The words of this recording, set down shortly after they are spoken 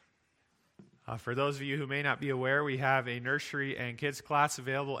For those of you who may not be aware, we have a nursery and kids class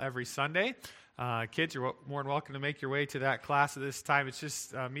available every Sunday. Kids, you're more than welcome to make your way to that class at this time. It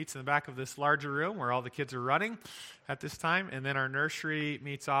just meets in the back of this larger room where all the kids are running at this time. And then our nursery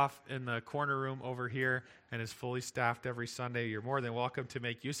meets off in the corner room over here and is fully staffed every Sunday. You're more than welcome to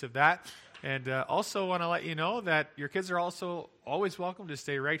make use of that. And also want to let you know that your kids are also always welcome to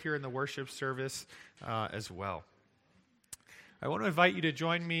stay right here in the worship service as well. I want to invite you to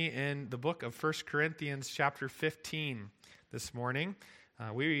join me in the book of 1 Corinthians chapter 15 this morning.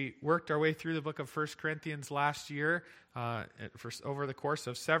 We worked our way through the book of 1 Corinthians last year over the course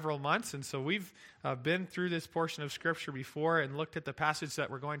of several months, and so we've been through this portion of Scripture before and looked at the passage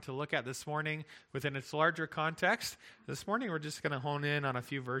that we're going to look at this morning within its larger context. This morning we're just going to hone in on a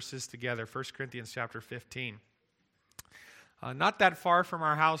few verses together, 1 Corinthians chapter 15. Not that far from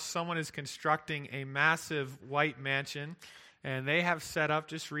our house, someone is constructing a massive white mansion. And they have set up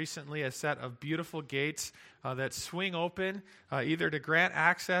just recently a set of beautiful gates that swing open, either to grant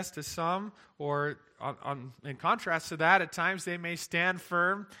access to some, or in contrast to that, at times they may stand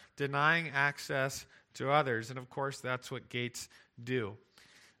firm, denying access to others. And of course, that's what gates do.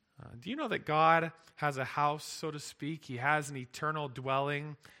 Do you know that God has a house, so to speak? He has an eternal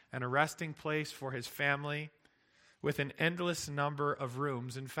dwelling and a resting place for his family, with an endless number of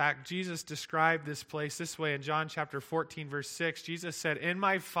rooms. In fact, Jesus described this place this way in John chapter 14, verse 6. Jesus said, "In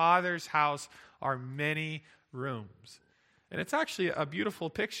my Father's house are many rooms." And it's actually a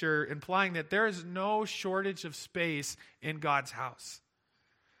beautiful picture implying that there is no shortage of space in God's house.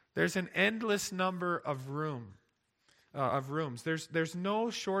 There's an endless number of rooms. There's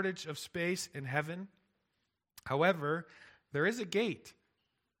no shortage of space in heaven. However, there is a gate.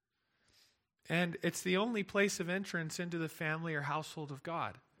 And it's the only place of entrance into the family or household of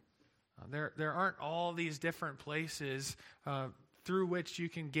God. There aren't all these different places through which you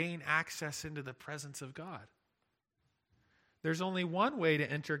can gain access into the presence of God. There's only one way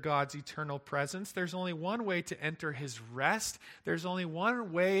to enter God's eternal presence. There's only one way to enter his rest. There's only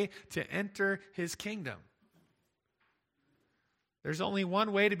one way to enter his kingdom. There's only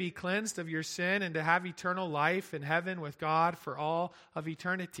one way to be cleansed of your sin and to have eternal life in heaven with God for all of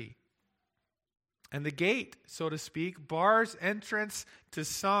eternity. And the gate, so to speak, bars entrance to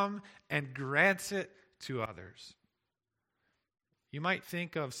some and grants it to others. You might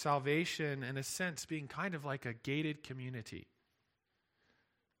think of salvation, in a sense, being kind of like a gated community.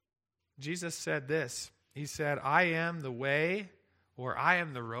 Jesus said this. He said, "I am the way," or "I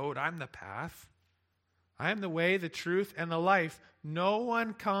am the road, I'm the path. I am the way, the truth, and the life. No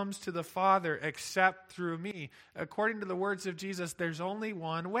one comes to the Father except through me." According to the words of Jesus, there's only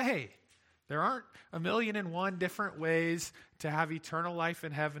one way. There aren't 1,000,001 different ways to have eternal life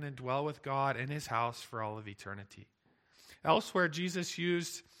in heaven and dwell with God in his house for all of eternity. Elsewhere, Jesus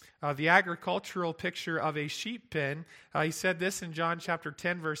used the agricultural picture of a sheep pen. He said this in John chapter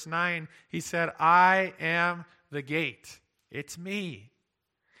 10, verse 9. He said, "I am the gate." It's me.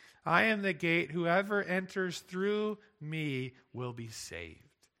 "I am the gate. Whoever enters through me will be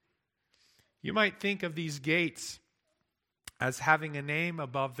saved." You might think of these gates as having a name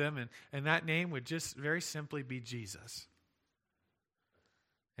above them, and that name would just very simply be Jesus.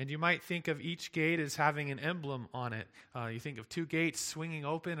 And you might think of each gate as having an emblem on it. You think of two gates swinging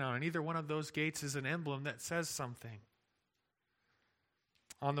open, and on either one of those gates is an emblem that says something.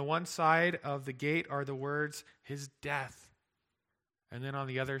 On the one side of the gate are the words, his death. And then on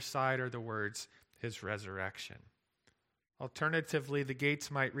the other side are the words, his resurrection. Alternatively, the gates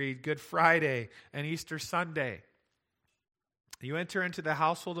might read Good Friday and Easter Sunday. You enter into the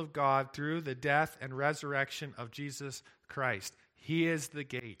household of God through the death and resurrection of Jesus Christ. He is the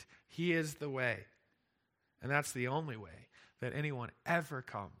gate. He is the way. And that's the only way that anyone ever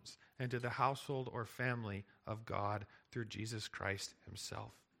comes into the household or family of God through Jesus Christ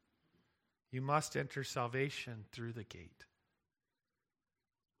himself. You must enter salvation through the gate.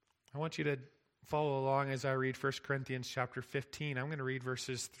 I want you to follow along as I read 1 Corinthians chapter 15. I'm going to read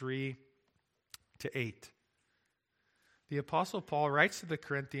verses 3 to 8. The Apostle Paul writes to the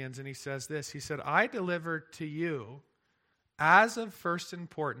Corinthians and he says this. He said, "I delivered to you as of first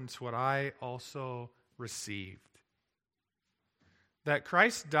importance what I also received. That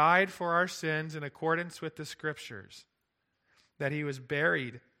Christ died for our sins in accordance with the Scriptures. That he was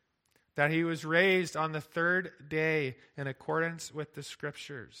buried. That he was raised on the third day in accordance with the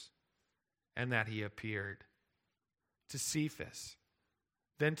Scriptures. And that he appeared to Cephas,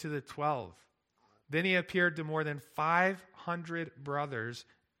 then to the 12. Then he appeared to more than 500 brothers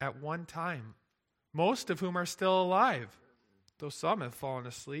at one time, most of whom are still alive, though some have fallen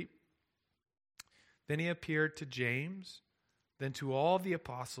asleep. Then he appeared to James, Then to all the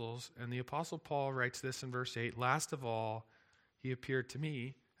apostles, and the apostle Paul writes this in verse 8, last of all, he appeared to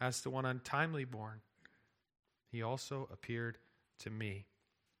me as to one untimely born. He also appeared to me.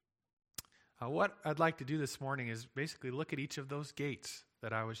 What I'd like to do this morning is basically look at each of those gates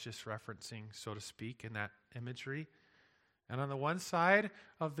that I was just referencing, so to speak, in that imagery. And on the one side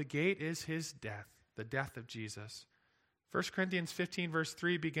of the gate is his death, the death of Jesus. 1 Corinthians 15 verse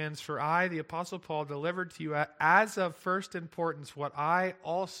 3 begins, "For I, the Apostle Paul, delivered to you as of first importance what I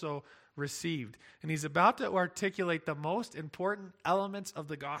also received." And he's about to articulate the most important elements of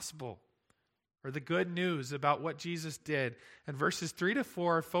the gospel, or the good news about what Jesus did. And verses 3 to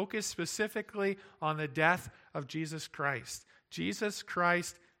 4 focus specifically on the death of Jesus Christ. Jesus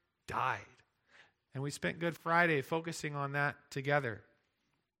Christ died. And we spent Good Friday focusing on that together.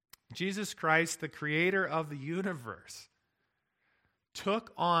 Jesus Christ, the creator of the universe,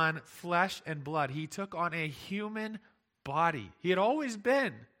 took on flesh and blood. He took on a human body. He had always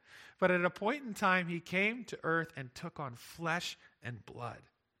been. But at a point in time, he came to earth and took on flesh and blood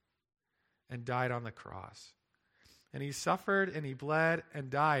and died on the cross. And he suffered and he bled and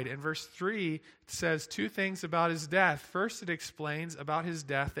died. In verse 3, it says two things about his death. First, it explains about his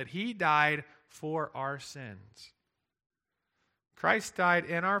death that he died for our sins. Christ died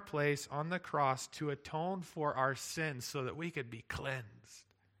in our place on the cross to atone for our sins so that we could be cleansed.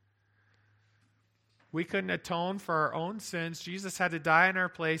 We couldn't atone for our own sins. Jesus had to die in our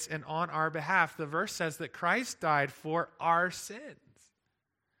place and on our behalf. The verse says that Christ died for our sins.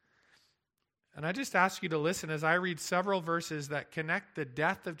 And I just ask you to listen as I read several verses that connect the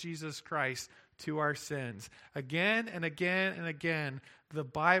death of Jesus Christ to our sins. Again and again and again, the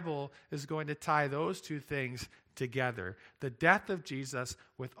Bible is going to tie those two things together. The death of Jesus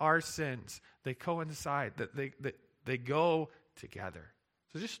with our sins, they coincide, that they go together.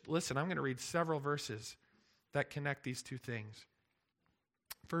 So just listen, I'm going to read several verses that connect these two things.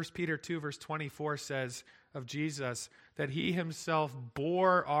 1 Peter 2 verse 24 says of Jesus that he himself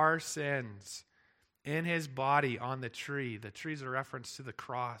bore our sins in his body on the tree. The tree is a reference to the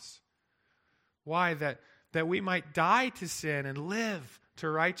cross. Why? That we might die to sin and live to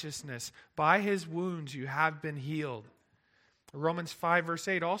righteousness. By his wounds you have been healed. Romans 5 verse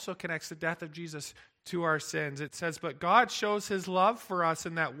 8 also connects the death of Jesus to our sins. It says, "But God shows his love for us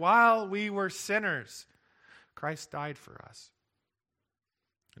in that while we were sinners, Christ died for us."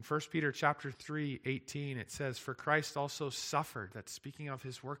 In 1 Peter chapter 3:18, it says, "For Christ also suffered," that's speaking of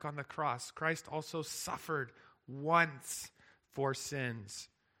his work on the cross, "Christ also suffered once for sins.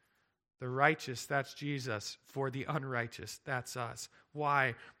 The righteous," that's Jesus, "for the unrighteous," that's us.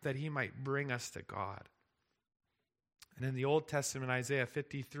 Why? That he might bring us to God. And in the Old Testament, Isaiah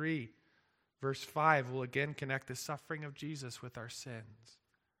 53, verse 5, will again connect the suffering of Jesus with our sins.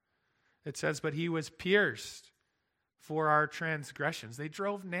 It says, "But he was pierced for our transgressions." They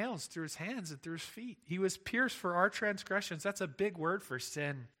drove nails through his hands and through his feet. He was pierced for our transgressions. That's a big word for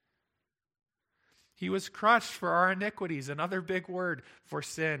sin. He was crushed for our iniquities, another big word for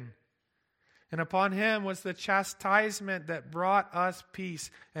sin. And upon him was the chastisement that brought us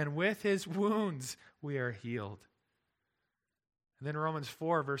peace, and with his wounds we are healed. And then Romans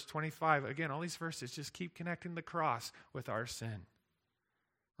 4, verse 25, again, all these verses just keep connecting the cross with our sin.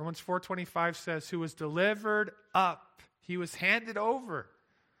 Romans 4:25 says, "Who was delivered up," he was handed over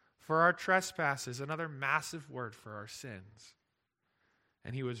for our trespasses, another massive word for our sins.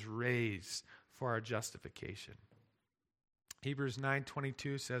 "And he was raised for our justification." Hebrews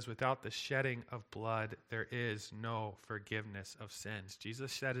 9:22 says, "Without the shedding of blood, there is no forgiveness of sins."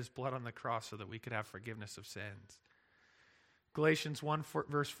 Jesus shed his blood on the cross so that we could have forgiveness of sins. Galatians 1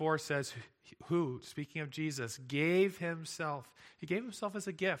 verse 4 says, "Who," speaking of Jesus, "gave himself." He gave himself as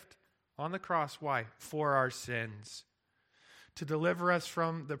a gift on the cross. Why? For our sins, to deliver us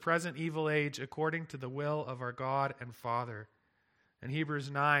from the present evil age according to the will of our God and Father. And Hebrews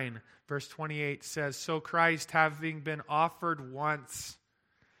 9 verse 28 says, "So Christ, having been offered once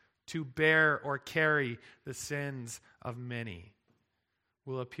to bear or carry the sins of many,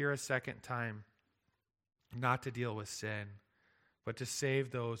 will appear a second time, not to deal with sin, but to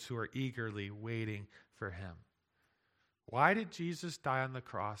save those who are eagerly waiting for him." Why did Jesus die on the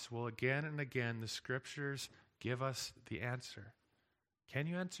cross? Well, again and again, the scriptures give us the answer. Can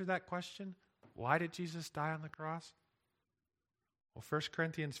you answer that question? Why did Jesus die on the cross? Well, 1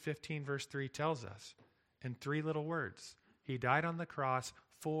 Corinthians 15 verse 3 tells us in three little words. He died on the cross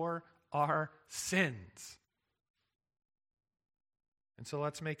for our sins. And so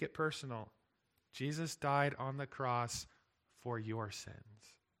let's make it personal. Jesus died on the cross for your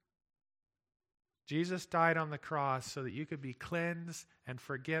sins. Jesus died on the cross so that you could be cleansed and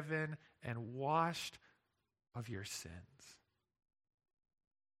forgiven and washed of your sins.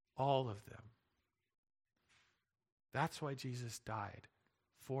 all of them. That's why Jesus died,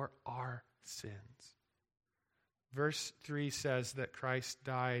 for our sins. Verse 3 says that Christ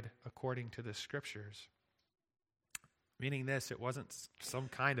died according to the Scriptures. Meaning this, it wasn't some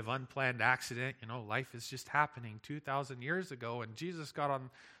kind of unplanned accident. Life is just happening 2,000 years ago, and Jesus got on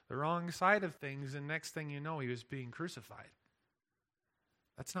the wrong side of things, and next thing you know, he was being crucified.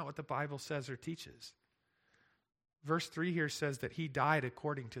 That's not what the Bible says or teaches. Verse 3 here says that he died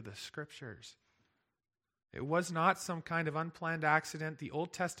according to the Scriptures. It was not some kind of unplanned accident. The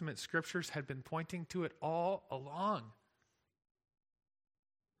Old Testament Scriptures had been pointing to it all along.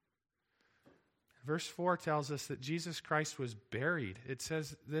 Verse 4 tells us that Jesus Christ was buried. It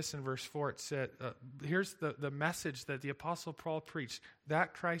says this in verse 4. It said, here's the message that the Apostle Paul preached,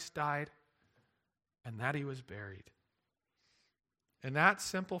 that Christ died and that he was buried. And that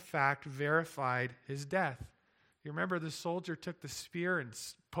simple fact verified his death. You remember the soldier took the spear and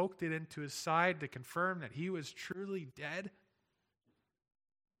poked it into his side to confirm that he was truly dead?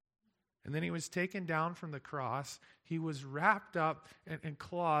 And then he was taken down from the cross. He was wrapped up in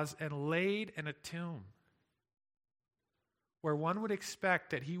cloths and laid in a tomb where one would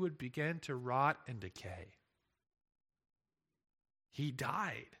expect that he would begin to rot and decay. He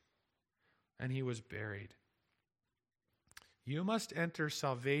died and he was buried. You must enter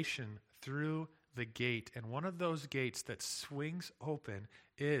salvation through the gate, and one of those gates that swings open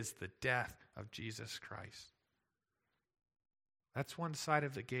is the death of Jesus Christ. That's one side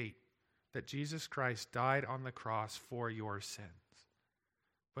of the gate, that Jesus Christ died on the cross for your sins.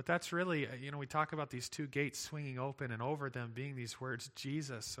 But that's really, we talk about these two gates swinging open and over them being these words,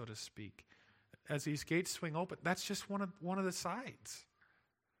 Jesus, so to speak. As these gates swing open, that's just one of the sides.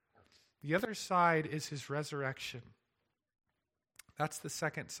 The other side is his resurrection. That's the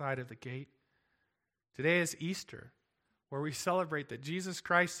second side of the gate. Today is Easter, where we celebrate that Jesus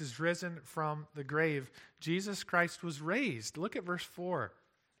Christ is risen from the grave. Jesus Christ was raised. Look at verse 4.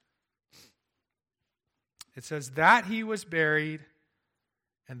 It says that he was buried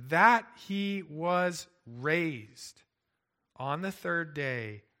and that he was raised on the third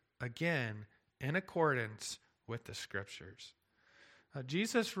day, again, in accordance with the Scriptures.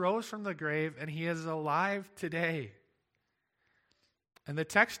 Jesus rose from the grave and he is alive today. And the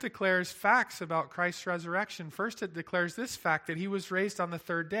text declares facts about Christ's resurrection. First, it declares this fact, that he was raised on the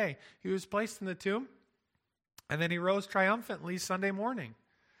third day. He was placed in the tomb, and then he rose triumphantly Sunday morning.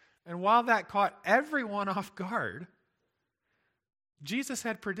 And while that caught everyone off guard, Jesus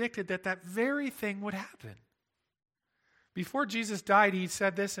had predicted that that very thing would happen. Before Jesus died, he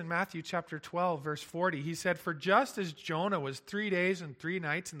said this in Matthew chapter 12, verse 40. He said, "For just as Jonah was 3 days and 3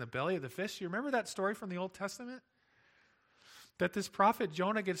 nights in the belly of the fish," you remember that story from the Old Testament? That this prophet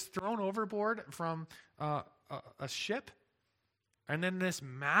Jonah gets thrown overboard from a ship, and then this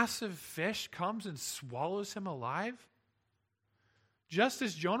massive fish comes and swallows him alive. Just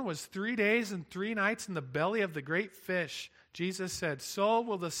as Jonah was 3 days and 3 nights in the belly of the great fish, Jesus said, so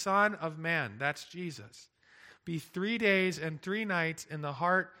will the Son of Man, that's Jesus, be 3 days and 3 nights in the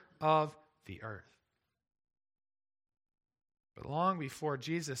heart of the earth. But long before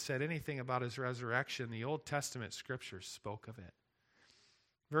Jesus said anything about his resurrection, the Old Testament Scriptures spoke of it.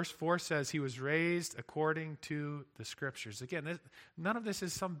 Verse 4 says he was raised according to the Scriptures. Again, none of this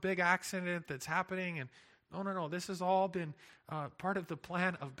is some big accident that's happening. And no. This has all been part of the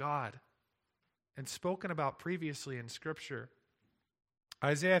plan of God and spoken about previously in Scripture.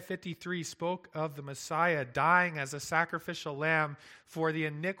 Isaiah 53 spoke of the Messiah dying as a sacrificial lamb for the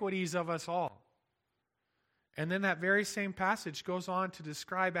iniquities of us all. And then that very same passage goes on to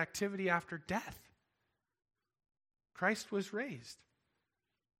describe activity after death. Christ was raised.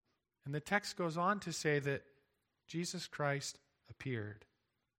 And the text goes on to say that Jesus Christ appeared.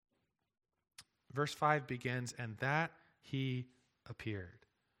 Verse 5 begins, and that he appeared.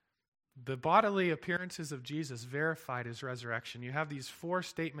 The bodily appearances of Jesus verified his resurrection. You have these 4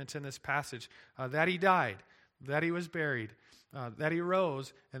 statements in this passage, that he died, that he was buried, that he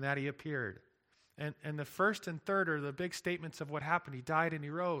rose, and that he appeared. And the first and third are the big statements of what happened. He died and he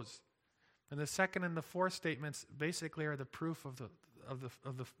rose. And the second and the fourth statements basically are the proof of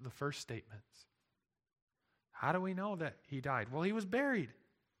the first statements. How do we know that he died? Well, he was buried.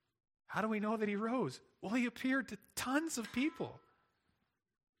 How do we know that he rose? Well, he appeared to tons of people.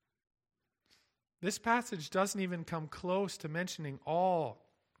 This passage doesn't even come close to mentioning all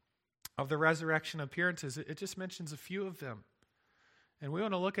of the resurrection appearances. It just mentions a few of them. And we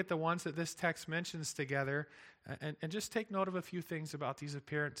want to look at the ones that this text mentions together and just take note of a few things about these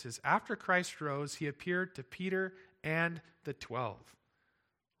appearances. After Christ rose, he appeared to Peter and the 12.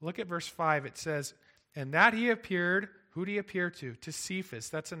 Look at verse 5. It says, and that he appeared Who did he appear to? To Cephas.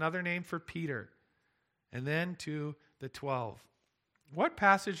 That's another name for Peter. And then to the 12. What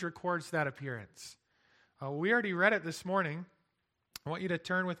passage records that appearance? We already read it this morning. I want you to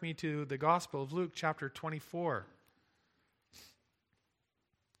turn with me to the Gospel of Luke, chapter 24.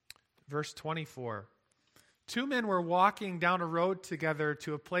 Verse 24. Two men were walking down a road together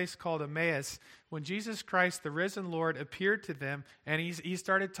to a place called Emmaus when Jesus Christ, the risen Lord, appeared to them, and he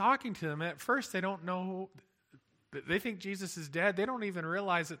started talking to them. At first, they don't know. They think Jesus is dead. They don't even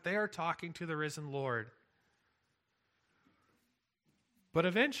realize that they are talking to the risen Lord. But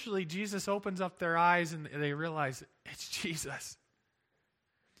eventually, Jesus opens up their eyes, and they realize it's Jesus.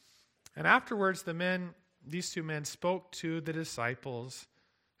 And afterwards, these two men spoke to the disciples,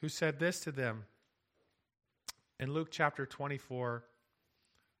 who said this to them in Luke chapter 24,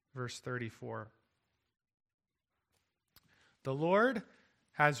 verse 34. The Lord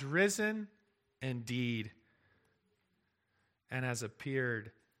has risen indeed and has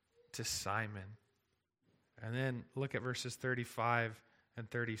appeared to Simon. And then look at verses 35 and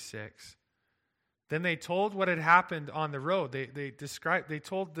 36. Then they told what had happened on the road. They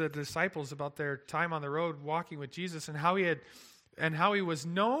told the disciples about their time on the road walking with Jesus and how he was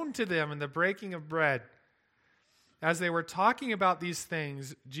known to them in the breaking of bread. As they were talking about these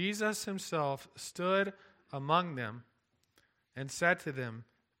things, Jesus himself stood among them and said to them,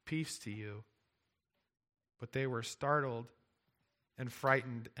 "Peace to you." But they were startled and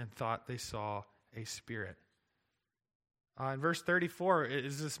frightened and thought they saw a spirit. In verse 34, it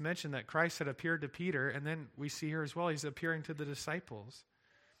is this mention that Christ had appeared to Peter, and then we see here as well, he's appearing to the disciples.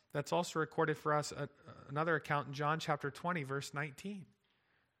 That's also recorded for us another account in John chapter 20, verse 19.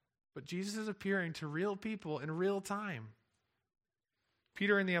 But Jesus is appearing to real people in real time.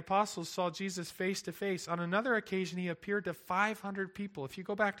 Peter and the apostles saw Jesus face to face. On another occasion, he appeared to 500 people. If you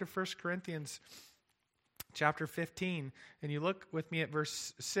go back to 1 Corinthians chapter 15, and you look with me at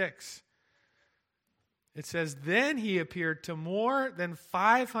verse 6, it says, "Then he appeared to more than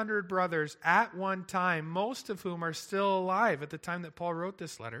 500 brothers at one time, most of whom are still alive at the time that Paul wrote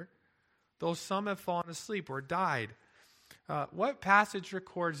this letter, though some have fallen asleep or died." What passage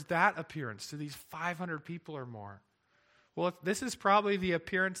records that appearance to these 500 people or more? Well, this is probably the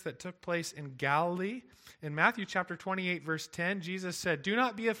appearance that took place in Galilee. In Matthew chapter 28, verse 10, Jesus said, "Do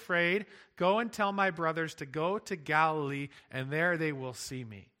not be afraid. Go and tell my brothers to go to Galilee, and there they will see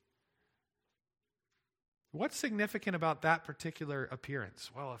me." What's significant about that particular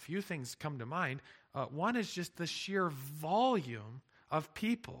appearance? Well, a few things come to mind. One is just the sheer volume of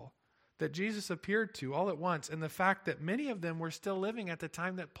people that Jesus appeared to all at once, and the fact that many of them were still living at the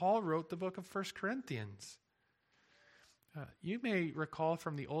time that Paul wrote the book of 1 Corinthians. You may recall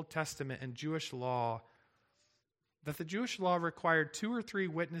from the Old Testament and Jewish law that the Jewish law required 2 or 3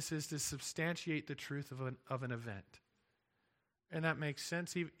 witnesses to substantiate the truth of an event. And that makes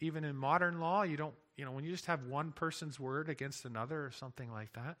sense. Even in modern law, when you just have one person's word against another or something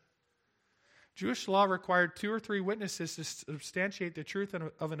like that. Jewish law required 2 or 3 witnesses to substantiate the truth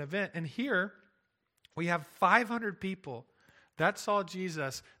of an event. And here, we have 500 people that saw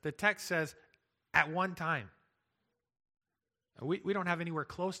Jesus, the text says, at one time. We don't have anywhere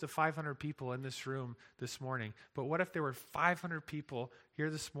close to 500 people in this room this morning. But what if there were 500 people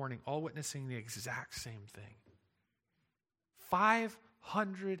here this morning, all witnessing the exact same thing?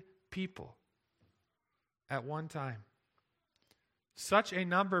 500 people at one time. Such a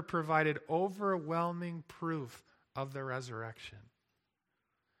number provided overwhelming proof of the resurrection.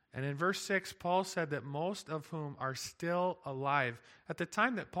 And in verse 6, Paul said that most of whom are still alive. At the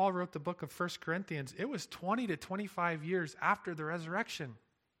time that Paul wrote the book of 1 Corinthians, it was 20 to 25 years after the resurrection.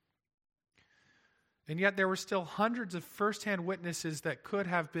 And yet there were still hundreds of firsthand witnesses that could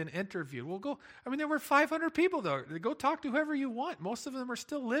have been interviewed. There were 500 people though. Go talk to whoever you want. Most of them are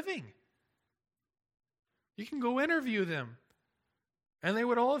still living. You can go interview them. And they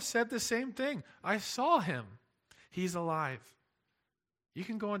would all have said the same thing. I saw him. He's alive. You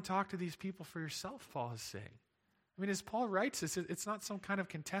can go and talk to these people for yourself, Paul is saying. As Paul writes this, it's not some kind of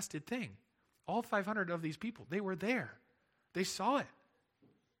contested thing. All 500 of these people, they were there. They saw it.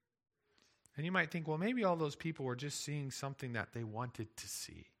 And you might think, well, maybe all those people were just seeing something that they wanted to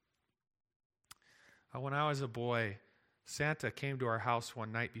see. When I was a boy, Santa came to our house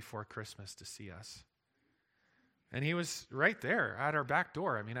one night before Christmas to see us. And he was right there at our back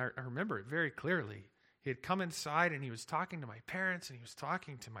door. I remember it very clearly. He had come inside and he was talking to my parents and he was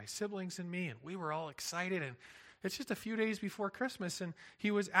talking to my siblings and me, and we were all excited. And it's just a few days before Christmas, and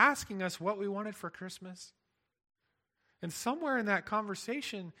he was asking us what we wanted for Christmas. And somewhere in that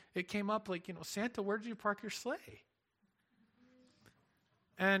conversation, it came up like, Santa, where did you park your sleigh?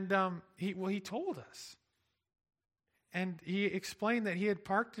 And he told us. And he explained that he had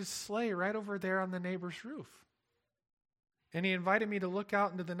parked his sleigh right over there on the neighbor's roof. And he invited me to look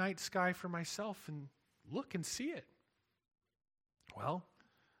out into the night sky for myself and look and see it. Well,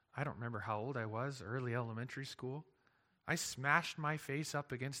 I don't remember how old I was, early elementary school. I smashed my face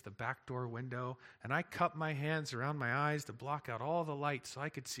up against the back door window, and I cupped my hands around my eyes to block out all the light so I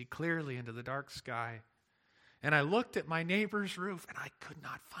could see clearly into the dark sky. And I looked at my neighbor's roof, and I could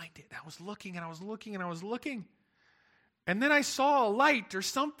not find it. I was looking, and I was looking, and I was looking. And then I saw a light or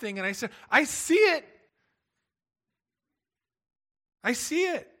something, and I said, I see it. I see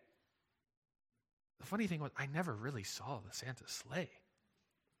it. The funny thing was, I never really saw the Santa sleigh.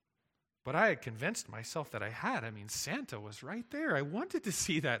 But I had convinced myself that I had. I mean, Santa was right there. I wanted to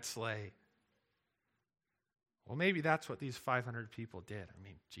see that sleigh. Well, maybe that's what these 500 people did. I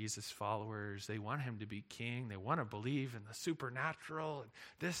mean, Jesus followers, they want him to be king. They want to believe in the supernatural and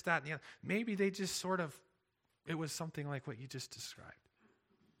this, that, and the other. Maybe they just sort of, it was something like what you just described.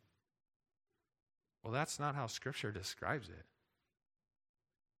 Well, that's not how Scripture describes it.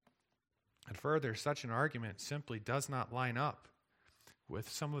 And further, such an argument simply does not line up with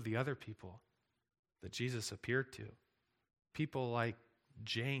some of the other people that Jesus appeared to. People like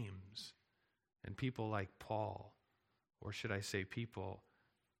James and people like Paul, or should I say a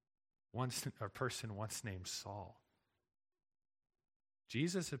person once named Saul.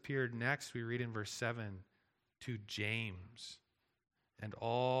 Jesus appeared next, we read in verse 7, to James and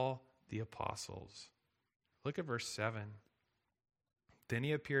all the apostles. Look at verse 7. Then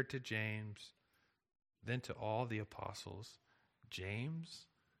he appeared to James, then to all the apostles. James?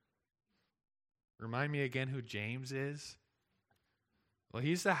 Remind me again who James is? Well,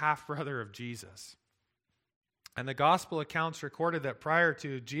 he's the half-brother of Jesus. And the gospel accounts recorded that prior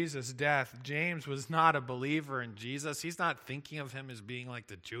to Jesus' death, James was not a believer in Jesus. He's not thinking of him as being like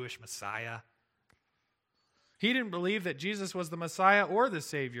the Jewish Messiah. He didn't believe that Jesus was the Messiah or the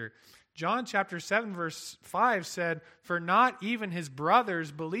Savior. John chapter 7 verse 5 said, "For not even his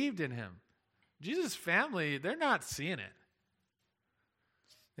brothers believed in him." Jesus' family, they're not seeing it.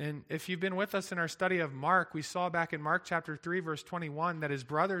 And if you've been with us in our study of Mark, we saw back in Mark chapter 3, verse 21, that his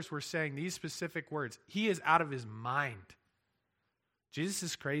brothers were saying these specific words. He is out of his mind. Jesus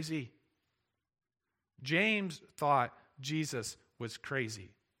is crazy. James thought Jesus was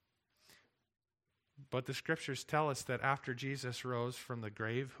crazy. But the scriptures tell us that after Jesus rose from the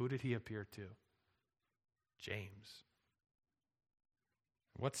grave, who did he appear to? James.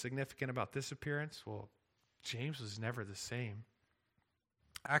 What's significant about this appearance? Well, James was never the same.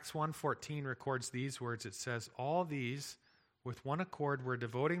 Acts 1:14 records these words. It says, "All these, with one accord, were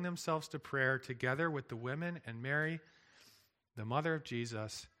devoting themselves to prayer together with the women and Mary, the mother of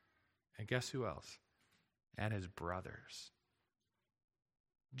Jesus, and guess who else? And his brothers."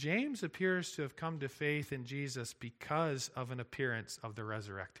 James appears to have come to faith in Jesus because of an appearance of the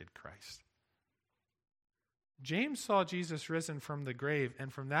resurrected Christ. James saw Jesus risen from the grave,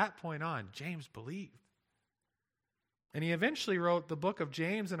 and from that point on, James believed. And he eventually wrote the book of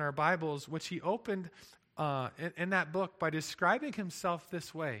James in our Bibles, which he opened in that book by describing himself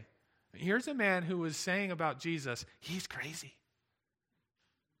this way. Here's a man who was saying about Jesus, he's crazy.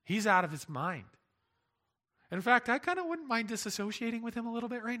 He's out of his mind. In fact, I kind of wouldn't mind disassociating with him a little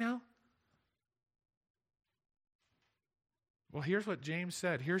bit right now. Well, here's what James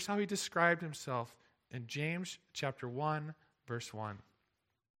said. Here's how he described himself in James chapter 1, verse 1.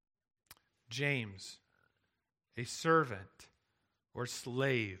 James, a servant or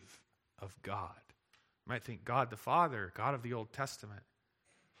slave of God. You might think God the Father, God of the Old Testament.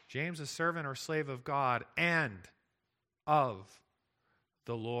 James, a servant or slave of God and of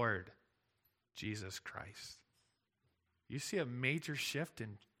the Lord Jesus Christ. You see a major shift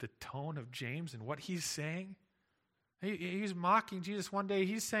in the tone of James and what he's saying? He's mocking Jesus one day.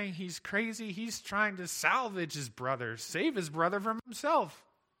 He's saying he's crazy. He's trying to salvage his brother, save his brother from himself.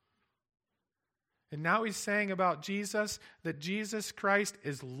 And now he's saying about Jesus that Jesus Christ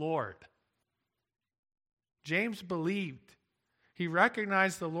is Lord. James believed. He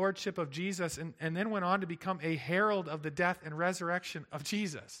recognized the lordship of Jesus and then went on to become a herald of the death and resurrection of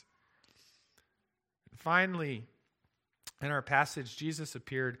Jesus. And finally, in our passage, Jesus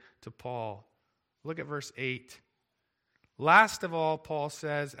appeared to Paul. Look at verse 8. Last of all, Paul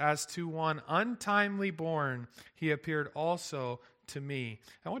says, as to one untimely born, he appeared also to me.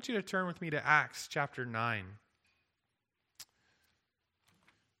 I want you to turn with me to Acts chapter 9.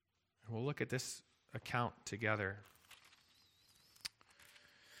 And we'll look at this account together.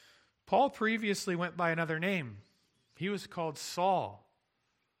 Paul previously went by another name. He was called Saul.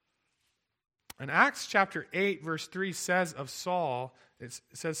 And Acts chapter 8, verse 3 says of Saul, it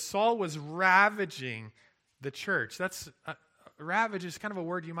says, Saul was ravaging the church. Ravage is kind of a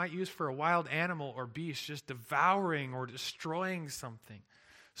word you might use for a wild animal or beast, just devouring or destroying something.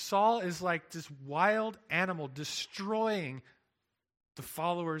 Saul is like this wild animal destroying the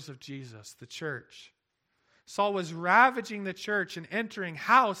followers of Jesus, the church. Saul was ravaging the church and entering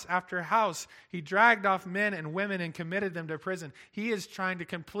house after house. He dragged off men and women and committed them to prison. He is trying to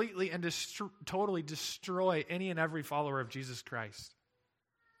completely and totally destroy any and every follower of Jesus Christ.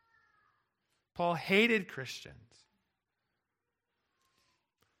 Paul hated Christians.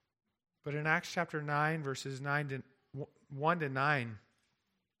 But in Acts chapter 9, verses 1 to 9,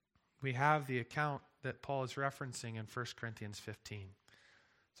 we have the account that Paul is referencing in 1 Corinthians 15.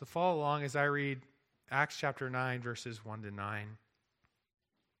 So follow along as I read Acts chapter 9, verses 1 to 9.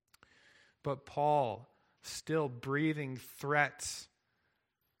 But Paul, still breathing threats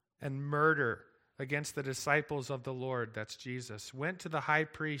and murder against the disciples of the Lord, that's Jesus, went to the high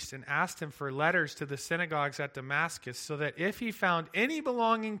priest and asked him for letters to the synagogues at Damascus, so that if he found any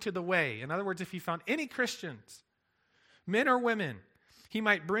belonging to the way, in other words, if he found any Christians, men or women, he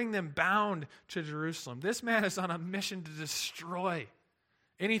might bring them bound to Jerusalem. This man is on a mission to destroy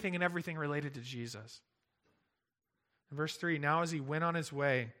anything and everything related to Jesus. In verse 3, now as he went on his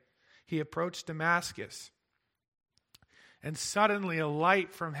way, he approached Damascus, and suddenly a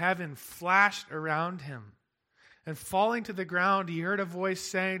light from heaven flashed around him. And falling to the ground, he heard a voice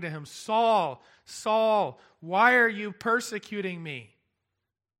saying to him, Saul, Saul, why are you persecuting me?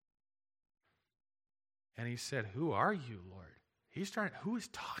 And he said, who are you, Lord? Who is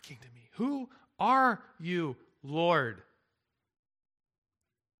talking to me? Who are you, Lord?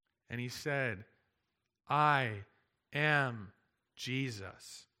 And he said, I am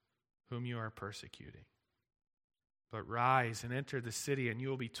Jesus, whom you are persecuting. But rise and enter the city, and you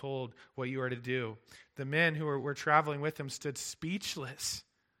will be told what you are to do. The men who were traveling with him stood speechless,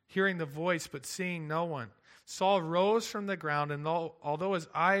 hearing the voice, but seeing no one. Saul rose from the ground, and although his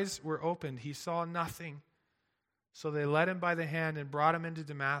eyes were opened, he saw nothing. So they led him by the hand and brought him into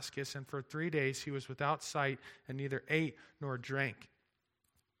Damascus, and for 3 days he was without sight and neither ate nor drank.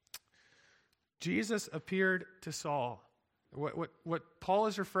 Jesus appeared to Saul. What Paul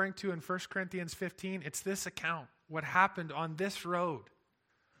is referring to in 1 Corinthians 15, it's this account, what happened on this road,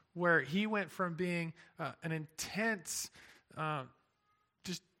 where he went from being an intense,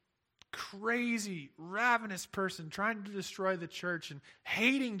 just crazy, ravenous person trying to destroy the church and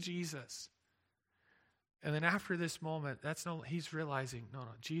hating Jesus. And then after this moment, he's realizing, no,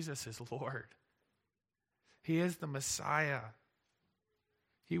 Jesus is Lord. He is the Messiah.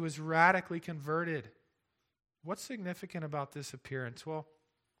 He was radically converted. What's significant about this appearance? Well,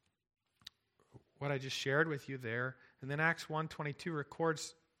 what I just shared with you there, and then Acts 1:22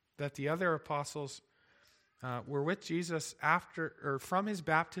 records that the other apostles were with Jesus from his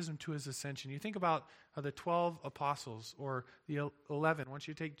baptism to his ascension. You think about the 12 apostles or the 11. Once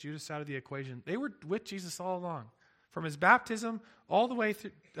you take Judas out of the equation, they were with Jesus all along, from his baptism all the way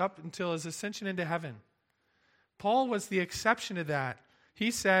up until his ascension into heaven. Paul was the exception to that. He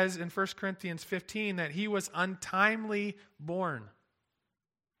says in 1 Corinthians 15 that he was untimely born.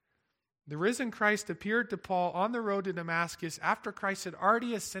 The risen Christ appeared to Paul on the road to Damascus after Christ had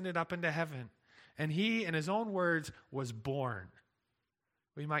already ascended up into heaven. And he, in his own words, was born.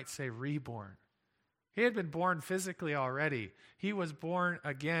 We might say reborn. He had been born physically already. He was born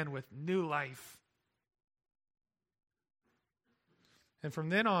again with new life. And from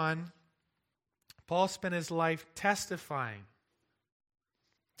then on, Paul spent his life testifying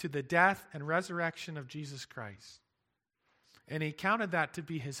to the death and resurrection of Jesus Christ. And he counted that to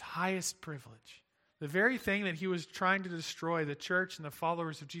be his highest privilege. The very thing that he was trying to destroy, the church and the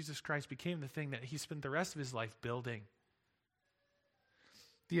followers of Jesus Christ, became the thing that he spent the rest of his life building.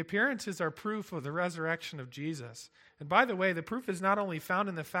 The appearances are proof of the resurrection of Jesus. And by the way, the proof is not only found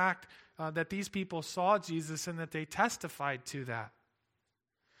in the fact that these people saw Jesus and that they testified to that,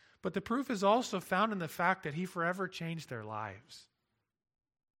 but the proof is also found in the fact that he forever changed their lives.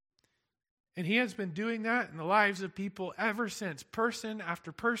 And he has been doing that in the lives of people ever since, person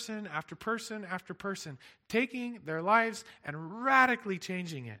after person after person after person, taking their lives and radically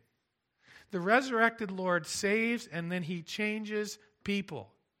changing it. The resurrected Lord saves and then he changes people.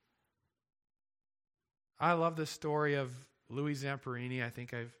 I love the story of Louis Zamperini. I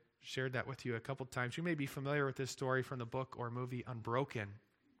think I've shared that with you a couple times. You may be familiar with this story from the book or movie Unbroken.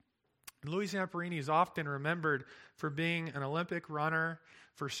 Louis Zamperini is often remembered for being an Olympic runner,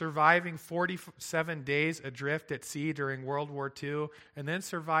 for surviving 47 days adrift at sea during World War II, and then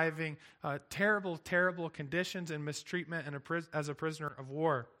surviving terrible, terrible conditions and mistreatment as a prisoner of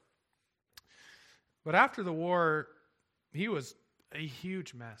war. But after the war, he was a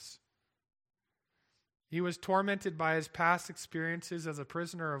huge mess. He was tormented by his past experiences as a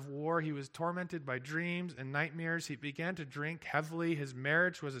prisoner of war. He was tormented by dreams and nightmares. He began to drink heavily. His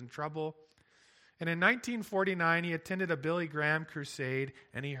marriage was in trouble. And in 1949, he attended a Billy Graham crusade,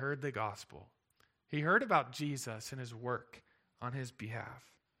 and he heard the gospel. He heard about Jesus and his work on his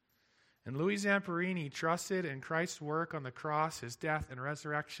behalf. And Louis Zamperini trusted in Christ's work on the cross, his death and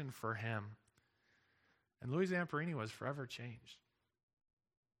resurrection for him. And Louis Zamperini was forever changed.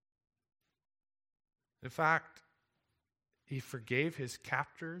 In fact, he forgave his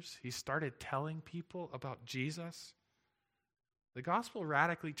captors. He started telling people about Jesus. The gospel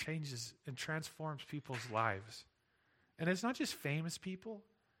radically changes and transforms people's lives. And it's not just famous people,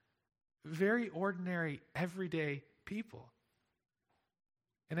 very ordinary, everyday people.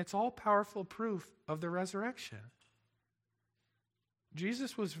 And it's all powerful proof of the resurrection.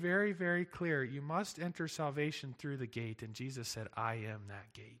 Jesus was very, very clear. You must enter salvation through the gate. And Jesus said, I am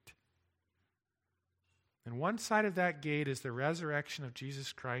that gate. And one side of that gate is the resurrection of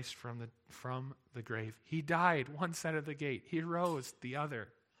Jesus Christ from the grave. He died, one side of the gate. He rose, the other.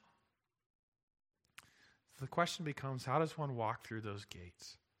 So the question becomes, how does one walk through those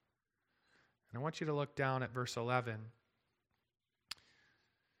gates? And I want you to look down at verse 11.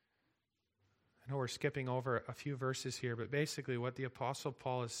 I know we're skipping over a few verses here, but basically what the Apostle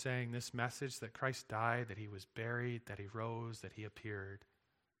Paul is saying, this message that Christ died, that he was buried, that he rose, that he appeared.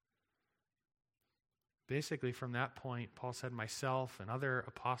 Basically, from that point, Paul said, myself and other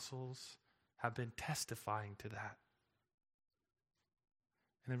apostles have been testifying to that.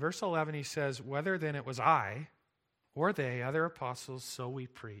 And in verse 11, he says, whether then it was I or they, other apostles, so we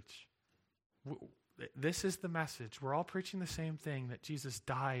preach. This is the message. We're all preaching the same thing, that Jesus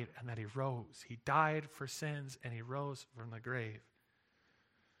died and that he rose. He died for sins and he rose from the grave.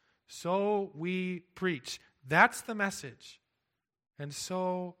 So we preach. That's the message. And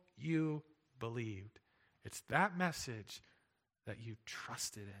so you believed. It's that message that you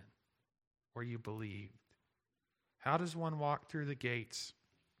trusted in or you believed. How does one walk through the gates?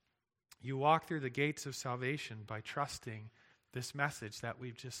 You walk through the gates of salvation by trusting this message that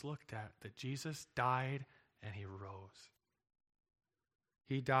we've just looked at, that Jesus died and he rose.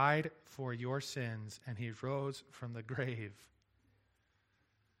 He died for your sins and he rose from the grave.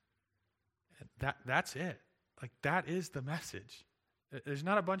 That's it. Like, that is the message. There's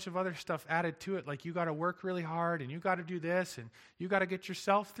not a bunch of other stuff added to it, like you got to work really hard and you got to do this and you got to get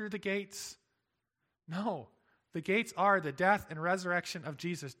yourself through the gates. No, the gates are the death and resurrection of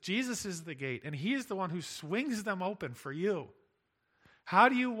Jesus. Jesus is the gate, and he is the one who swings them open for you. How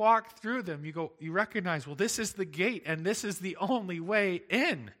do you walk through them? You recognize, well, this is the gate, and this is the only way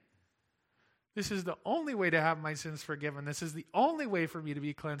in. This is the only way to have my sins forgiven. This is the only way for me to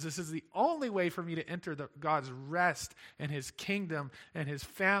be cleansed. This is the only way for me to enter God's rest and his kingdom and his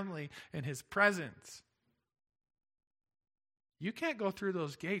family and his presence. You can't go through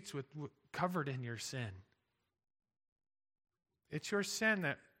those gates covered in your sin. It's your sin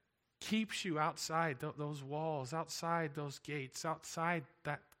that keeps you outside those walls, outside those gates, outside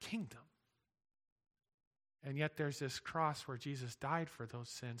that kingdom. And yet there's this cross where Jesus died for those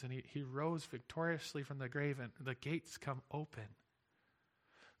sins, and he rose victoriously from the grave, and the gates come open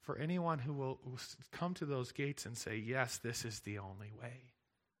for anyone who will come to those gates and say, yes, this is the only way.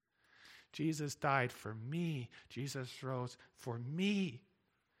 Jesus died for me. Jesus rose for me.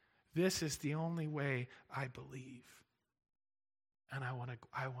 This is the only way I believe. And I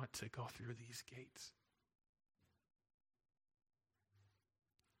want to go through these gates.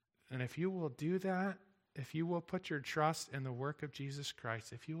 And if you will do that, if you will put your trust in the work of Jesus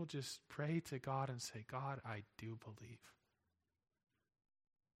Christ, if you will just pray to God and say, God, I do believe.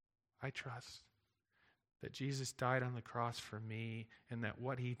 I trust that Jesus died on the cross for me, and that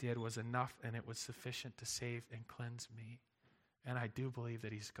what he did was enough and it was sufficient to save and cleanse me. And I do believe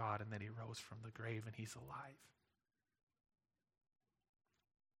that he's God and that he rose from the grave and he's alive.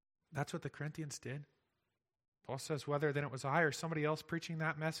 That's what the Corinthians did. Paul says, whether then it was I or somebody else preaching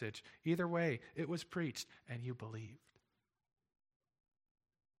that message, either way, it was preached and you believed.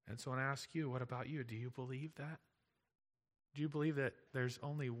 And so I want to ask you, what about you? Do you believe that? Do you believe that there's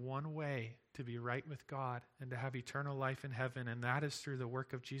only one way to be right with God and to have eternal life in heaven, and that is through the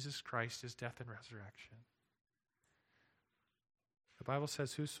work of Jesus Christ, his death and resurrection? The Bible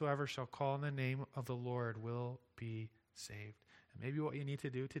says, whosoever shall call on the name of the Lord will be saved. And maybe what you need to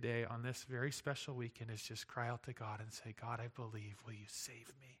do today on this very special weekend is just cry out to God and say, God, I believe. Will you save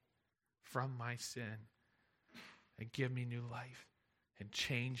me from my sin and give me new life and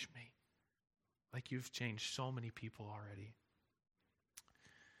change me like you've changed so many people already?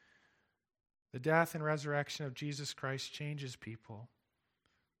 The death and resurrection of Jesus Christ changes people.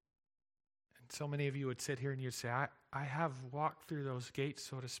 And so many of you would sit here and you'd say, I have walked through those gates,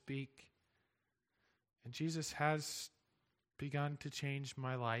 so to speak, and Jesus has begun to change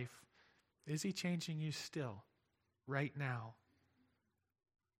my life. Is he changing you still, right now?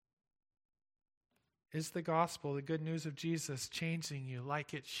 Is the gospel, the good news of Jesus, changing you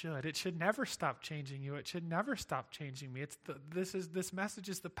like it should? It should never stop changing you. It should never stop changing me. This message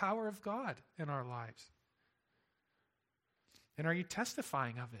is the power of God in our lives. And are you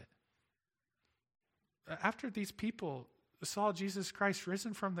testifying of it? After these people saw Jesus Christ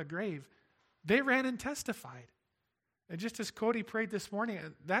risen from the grave, they ran and testified. And just as Cody prayed this morning,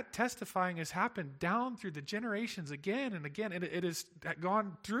 that testifying has happened down through the generations again and again. It has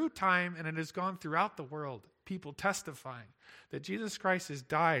gone through time, and it has gone throughout the world. People testifying that Jesus Christ has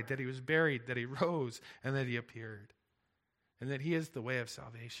died, that he was buried, that he rose, and that he appeared. And that he is the way of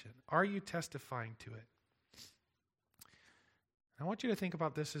salvation. Are you testifying to it? I want you to think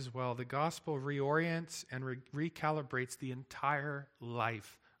about this as well. The gospel reorients and recalibrates the entire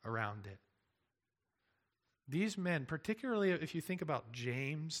life around it. These men, particularly if you think about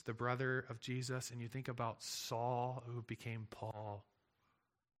James, the brother of Jesus, and you think about Saul, who became Paul,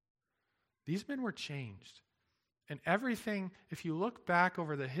 these men were changed. And everything, if you look back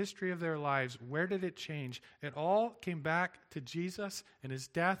over the history of their lives, where did it change? It all came back to Jesus and his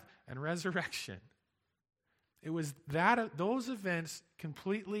death and resurrection. It was those events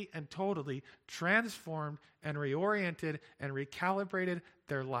completely and totally transformed and reoriented and recalibrated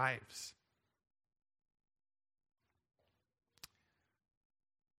their lives.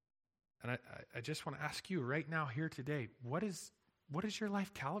 And I just want to ask you right now here today, what is your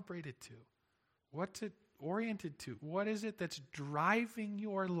life calibrated to? What's it oriented to? What is it that's driving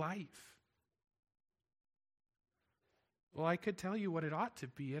your life? Well, I could tell you what it ought to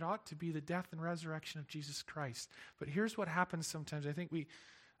be. It ought to be the death and resurrection of Jesus Christ. But here's what happens sometimes. I think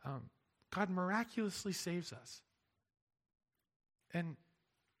God miraculously saves us. And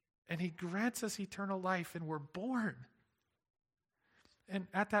he grants us eternal life, and we're born. And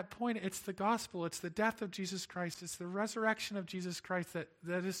at that point, it's the gospel, it's the death of Jesus Christ, it's the resurrection of Jesus Christ that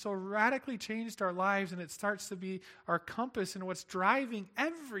has so radically changed our lives, and it starts to be our compass and what's driving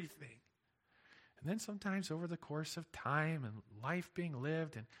everything. And then sometimes over the course of time and life being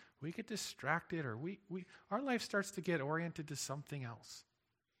lived, and we get distracted, or our life starts to get oriented to something else.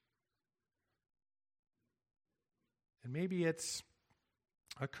 And maybe it's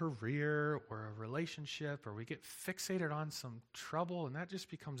a career or a relationship, or we get fixated on some trouble, and that just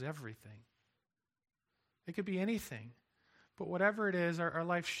becomes everything. It could be anything. But whatever it is, our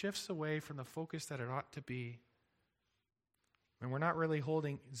life shifts away from the focus that it ought to be. And we're not really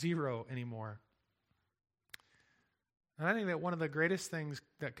holding zero anymore. And I think that one of the greatest things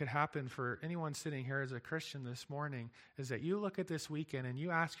that could happen for anyone sitting here as a Christian this morning is that you look at this weekend and you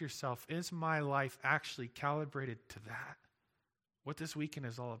ask yourself, is my life actually calibrated to that? What this weekend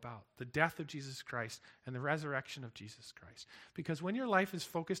is all about, the death of Jesus Christ and the resurrection of Jesus Christ. Because when your life is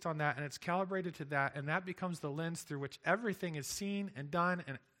focused on that and it's calibrated to that, and that becomes the lens through which everything is seen and done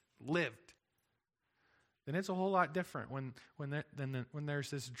and lived, then it's a whole lot different when there's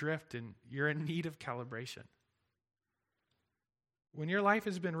this drift and you're in need of calibration. When your life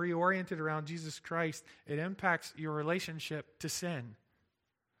has been reoriented around Jesus Christ, it impacts your relationship to sin.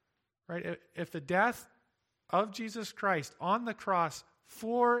 Right? If the death of Jesus Christ on the cross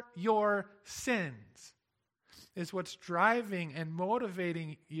for your sins is what's driving and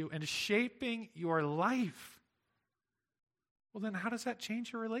motivating you and shaping your life, well, then how does that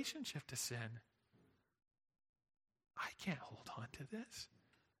change your relationship to sin? I can't hold on to this.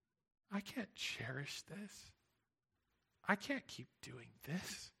 I can't cherish this. I can't keep doing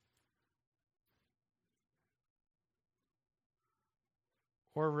this.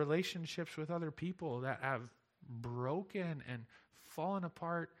 Or relationships with other people that have broken and fallen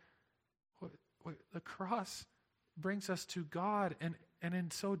apart. The cross brings us to God, and in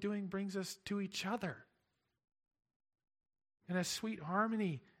so doing brings us to each other in a sweet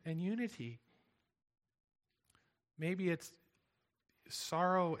harmony and unity. Maybe it's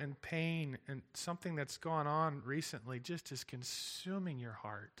sorrow and pain and something that's gone on recently just is consuming your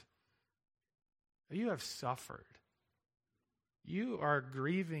heart. You have suffered. You are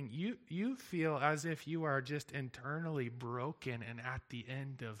grieving. You feel as if you are just internally broken and at the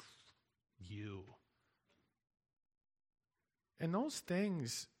end of you. And those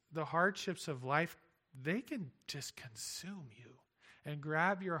things, the hardships of life, they can just consume you and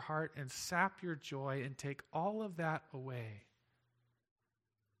grab your heart and sap your joy and take all of that away.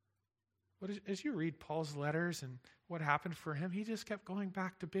 But as you read Paul's letters and what happened for him, he just kept going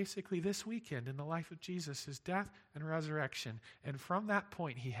back to basically this weekend in the life of Jesus, his death and resurrection. And from that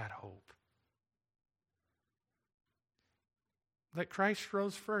point, he had hope. that Christ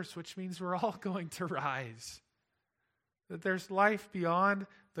rose first, which means we're all going to rise. That there's life beyond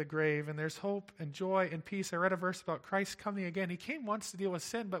the grave, and there's hope and joy and peace. I read a verse about Christ coming again. He came once to deal with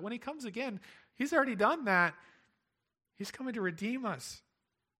sin, but when he comes again, he's already done that. He's coming to redeem us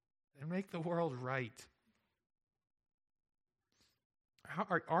and make the world right.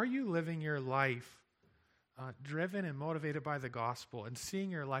 Are you living your life driven and motivated by the gospel and seeing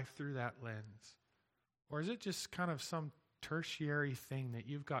your life through that lens? Or is it just kind of some tertiary thing that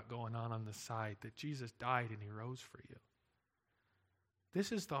you've got going on the side, that Jesus died and he rose for you?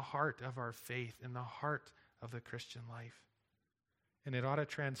 This is the heart of our faith and the heart of the Christian life. And it ought to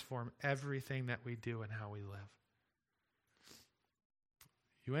transform everything that we do and how we live.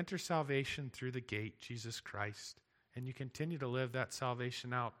 You enter salvation through the gate, Jesus Christ, and you continue to live that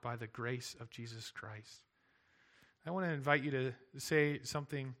salvation out by the grace of Jesus Christ. I want to invite you to say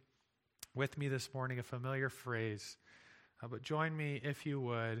something with me this morning, a familiar phrase. But join me, if you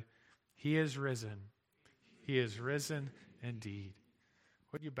would. He is risen. He is risen indeed.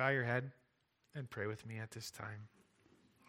 Would you bow your head and pray with me at this time?